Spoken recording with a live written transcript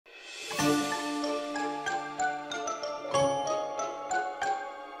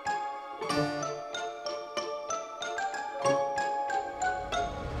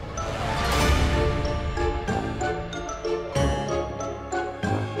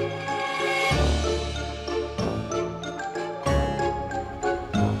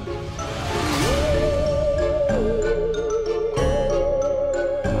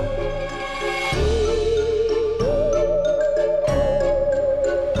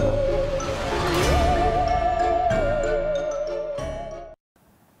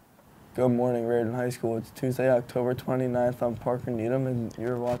Good morning, Raiden High School. It's Tuesday, October 29th. I'm Parker Needham, and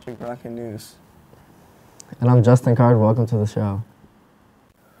you're watching Rocket News. And I'm Justin Card. Welcome to the show.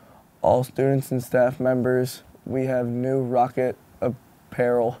 All students and staff members, we have new Rocket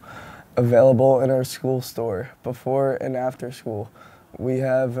apparel available in our school store before and after school. We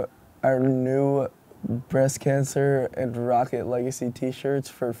have our new breast cancer and Rocket Legacy t-shirts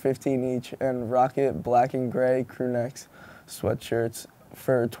for $15 each, and Rocket black and gray crew necks sweatshirts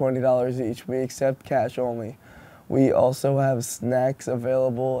for $20 each. We accept cash only. We also have snacks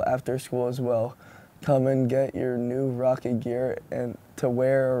available after school as well. Come and get your new Rocket gear and to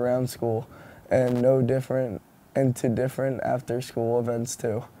wear around school, and to different after school events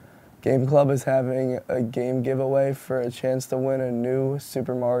too. Game Club is having a game giveaway for a chance to win a new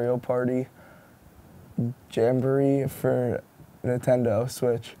Super Mario Party Jamboree for Nintendo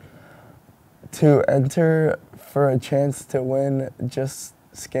Switch. To enter for a chance to win, just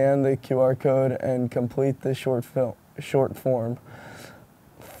scan the QR code and complete the short form.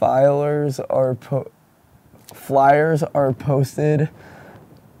 Flyers are posted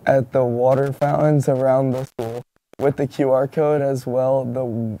at the water fountains around the school. With the QR code as well,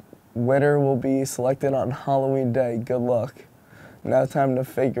 the winner will be selected on Halloween Day. Good luck. Now time to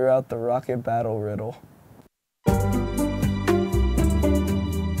figure out the Rocket Battle riddle.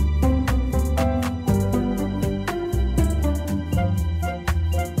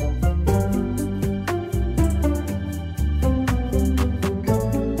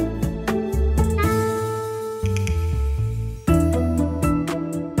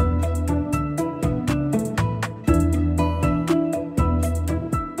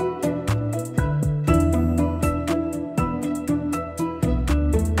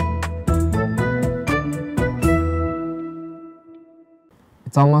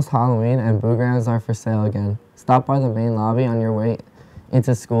 It's almost Halloween and Boo Grams are for sale again. Stop by the main lobby on your way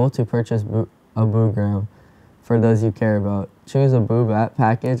into school to purchase a Boo Gram for those you care about. Choose a Boo Bat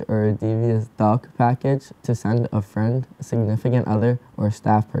package or a Devious Duck package to send a friend, a significant other, or a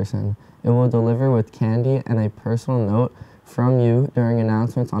staff person. It will deliver with candy and a personal note from you during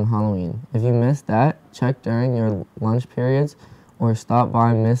announcements on Halloween. If you missed that, check during your lunch periods or stop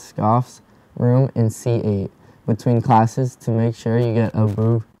by Miss Scoff's room in C8 between classes to make sure you get a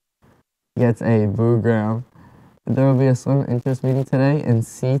Boo Gram. There will be a swim interest meeting today in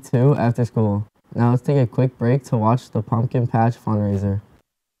C2 after school. Now let's take a quick break to watch the Pumpkin Patch fundraiser.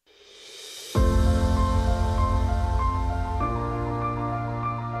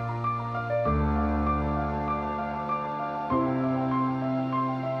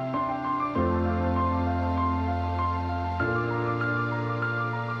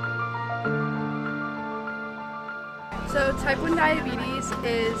 So type 1 diabetes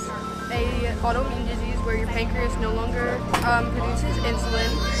is an autoimmune disease where your pancreas no longer produces insulin,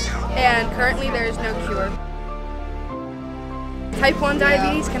 and currently there is no cure. Type 1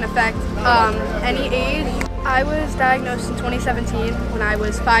 diabetes can affect any age. I was diagnosed in 2017 when I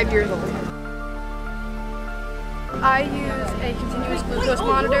was 5 years old. I use a continuous glucose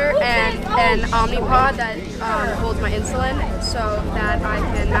monitor and an Omnipod that holds my insulin so that I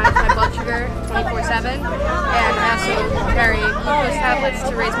can manage my blood sugar 24/7, and I also carry glucose tablets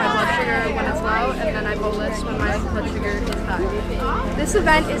to raise my blood sugar when it's low, and then I bolus when my blood sugar is high. This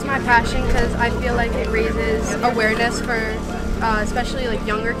event is my passion because I feel like it raises awareness for especially like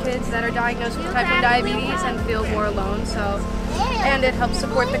younger kids that are diagnosed with type 1 diabetes and feel more alone, and it helps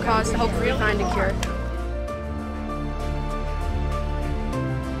support the cause to hopefully find a cure.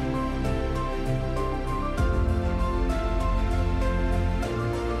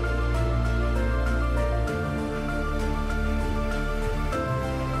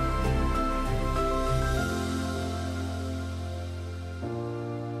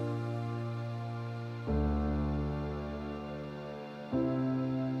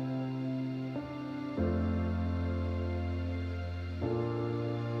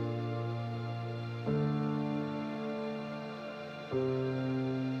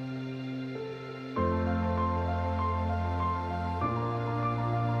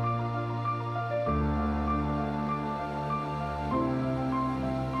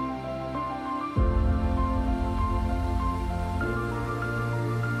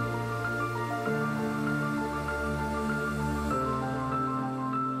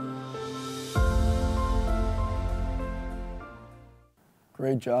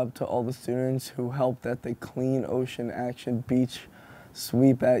 Great job to all the students who helped at the Clean Ocean Action Beach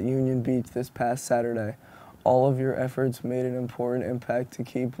sweep at Union Beach this past Saturday. All of your efforts made an important impact to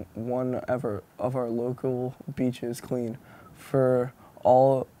keep one of our local beaches clean for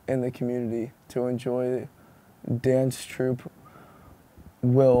all in the community to enjoy dance troupe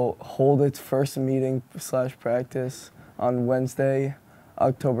will hold its first meeting / practice on Wednesday,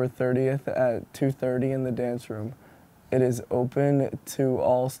 October 30th at 2:30 in the dance room. It is open to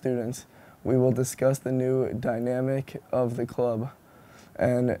all students. We will discuss the new dynamic of the club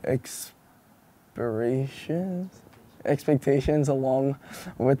and expectations along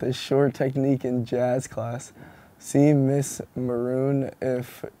with a short technique and jazz class. See Miss Maroon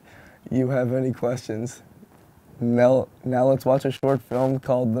if you have any questions. Now let's watch a short film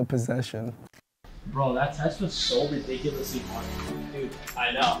called The Possession. Bro, that test was so ridiculously hard. Dude,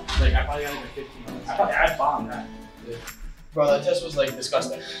 I know. Like, I probably got like 15 minutes. I bombed that. Dude. Bro, that test was like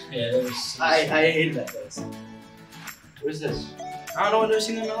disgusting. Yeah, it was. I hated that test. What is this? I don't know, I've never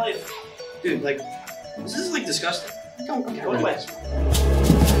seen that in my life. Dude, like, this is like disgusting. Go away.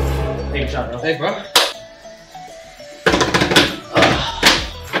 Take a shot, bro. Hey, bro.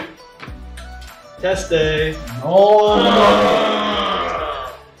 Test day. Oh!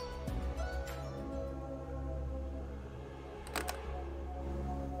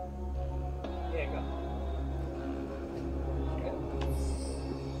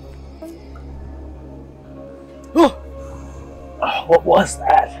 What was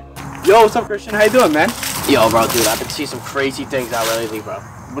that? Yo, what's up, Christian? How you doing, man? Yo, bro, dude, I've been seeing some crazy things out lately, bro.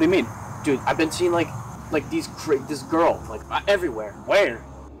 What do you mean? Dude, I've been seeing like this girl, like everywhere. Where?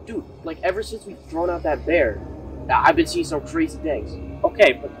 Dude, like ever since we've thrown out that bear, I've been seeing some crazy things.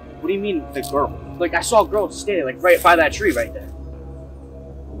 Okay, but what do you mean the girl? Like I saw a girl standing like right by that tree right there.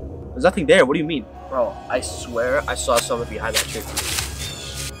 There's nothing there. What do you mean? Bro, I swear I saw someone behind that tree.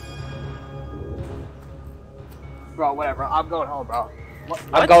 Bro, whatever. I'm going home, bro.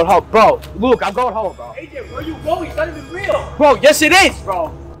 I'm going home, bro. Luke, I'm going home, bro. AJ, where you going? It's not even real. Bro, yes it is,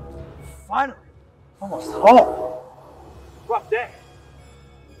 bro. Finally. Almost home. Rough day.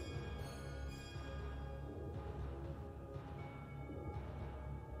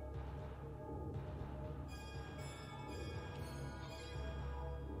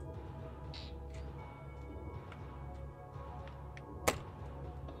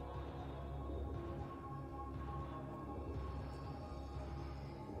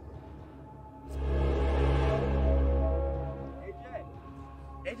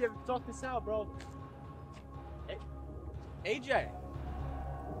 AJ, we can talk this out, bro. AJ.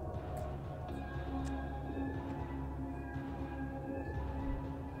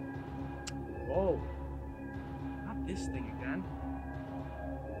 Whoa. Not this thing again.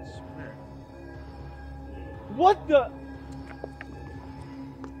 I swear. What the?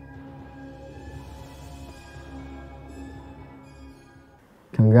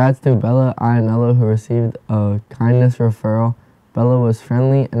 Congrats to Bella Ianello, who received a kindness referral. Bella was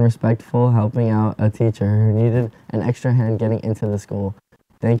friendly and respectful, helping out a teacher who needed an extra hand getting into the school.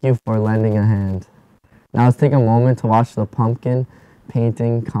 Thank you for lending a hand. Now let's take a moment to watch the pumpkin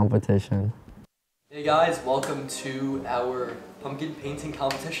painting competition. Hey guys, welcome to our pumpkin painting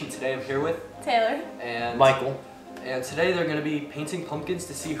competition. Today I'm here with Taylor and Michael. And today they're going to be painting pumpkins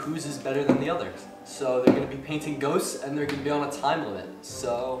to see whose is better than the others. So they're going to be painting ghosts and they're going to be on a time limit.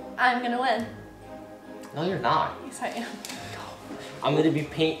 So I'm gonna win. No, you're not. Yes, I am. I'm gonna be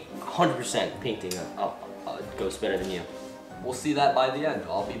 100% painting a ghost better than you. we'll see that by the end.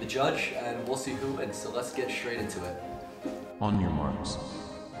 I'll be the judge and we'll see who wins. So let's get straight into it. On your marks.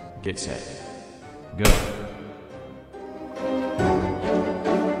 Get set. Go.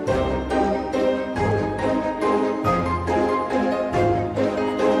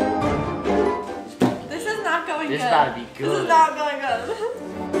 This is not going good. This is about to be good. This is not going good.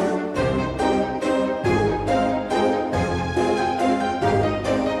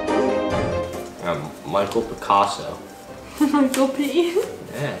 Michael Picasso. Michael P.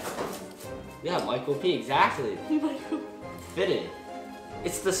 Yeah. Yeah, Michael P. Exactly. Michael. Fitted.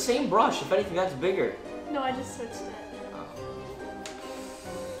 It's the same brush. If anything, that's bigger. No, I just switched it. Oh.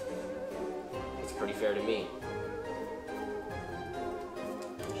 It's pretty fair to me.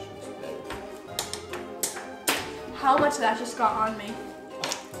 How much of that just got on me?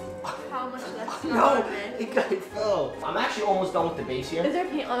 How much of that just got No, on me? it got fell. I'm actually almost done with the base here. Is there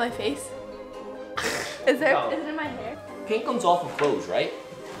paint on my face? Is there? No. Is it in my hair? Paint comes off of clothes, right?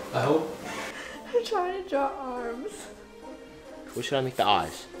 I hope. I'm trying to draw arms. Where should I make the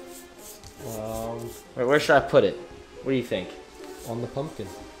eyes? Where should I put it? What do you think? On the pumpkin.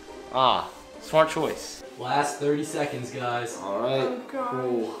 Ah, smart choice. Last 30 seconds, guys. Alright. Oh god.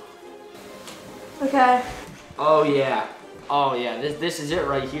 Cool. Okay. Oh yeah. Oh yeah. This is it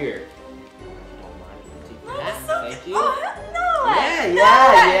right here. Don't mind. Take That's that. so Thank you. Oh, no way. Yeah, No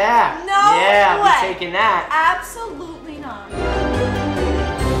yeah, way. yeah. No Yeah, way. I'm taking that. Absolutely not.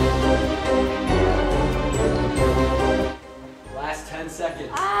 Last 10 seconds.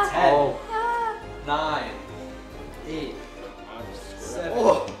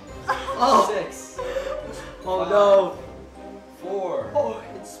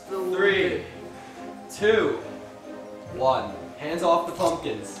 2, 1. Hands off the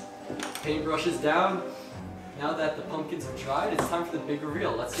pumpkins. Paintbrushes down. Now that the pumpkins are dried, it's time for the big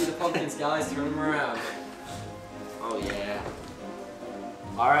reveal. Let's see the pumpkins, guys. Turn them around. Oh yeah.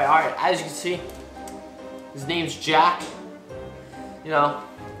 Alright. As you can see, his name's Jack. You know,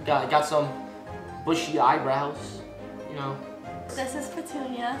 got some bushy eyebrows. You know. This is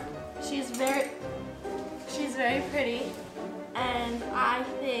Petunia. She's very pretty, and I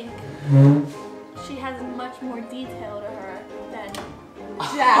think she has much more detail to her than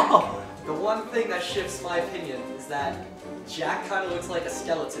Jack. The one thing that shifts my opinion is that Jack kind of looks like a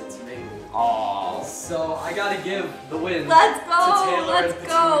skeleton to me. Oh. So I gotta give the win Let's to go! Taylor and Let's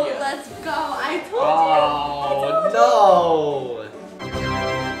go! Petunia. Let's go! I told you! Oh, no!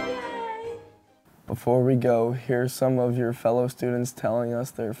 Yay! Before we go, here's some of your fellow students telling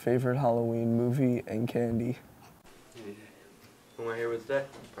us their favorite Halloween movie and candy. Who am I here with today?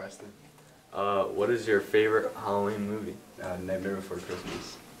 Preston. What is your favorite Halloween movie? Nightmare Before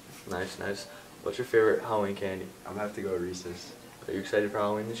Christmas. Nice. What's your favorite Halloween candy? I'm gonna have to go Reese's. Are you excited for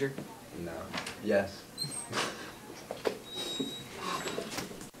Halloween this year? No. Yes.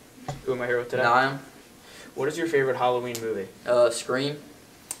 Who am I here with today? Niam. What is your favorite Halloween movie? Scream.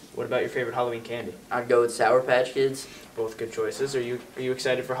 What about your favorite Halloween candy? I'd go with Sour Patch Kids. Both good choices. Are you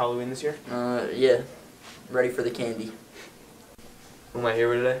excited for Halloween this year? Yeah. Ready for the candy. Who am I here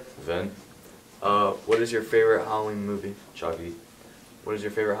with today? Vin. What is your favorite Halloween movie? Chucky. What is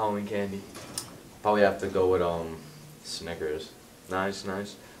your favorite Halloween candy? Probably have to go with Snickers. Nice.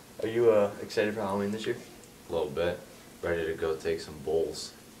 Are you excited for Halloween this year? A little bit. Ready to go take some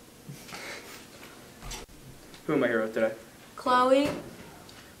bowls. Who am I here with today? Chloe,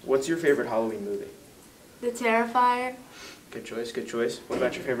 What's your favorite Halloween movie? the Terrifier, Good choice. What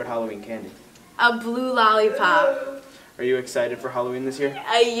about your favorite Halloween candy? a blue lollipop. Are you excited for Halloween this year?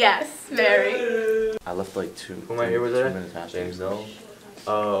 Yes, very. I left like Who am I here with 2 today? minutes after. James Dillon.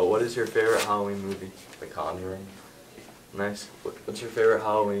 What is your favorite Halloween movie? The Conjuring. Nice. What's your favorite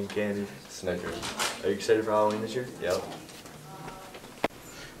Halloween candy? Snickers. Are you excited for Halloween this year? Yep.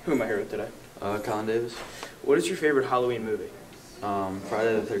 Who am I here with today? Colin Davis. What is your favorite Halloween movie?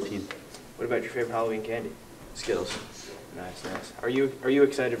 Friday the 13th. What about your favorite Halloween candy? Skittles. Nice. Are you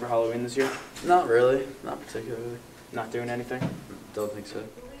excited for Halloween this year? Not really. Not particularly. Not doing anything? Don't think so.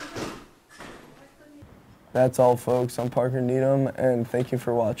 That's all, folks. I'm Parker Needham, and thank you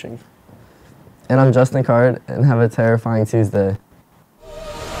for watching. And I'm Justin Card, and have a terrifying Tuesday.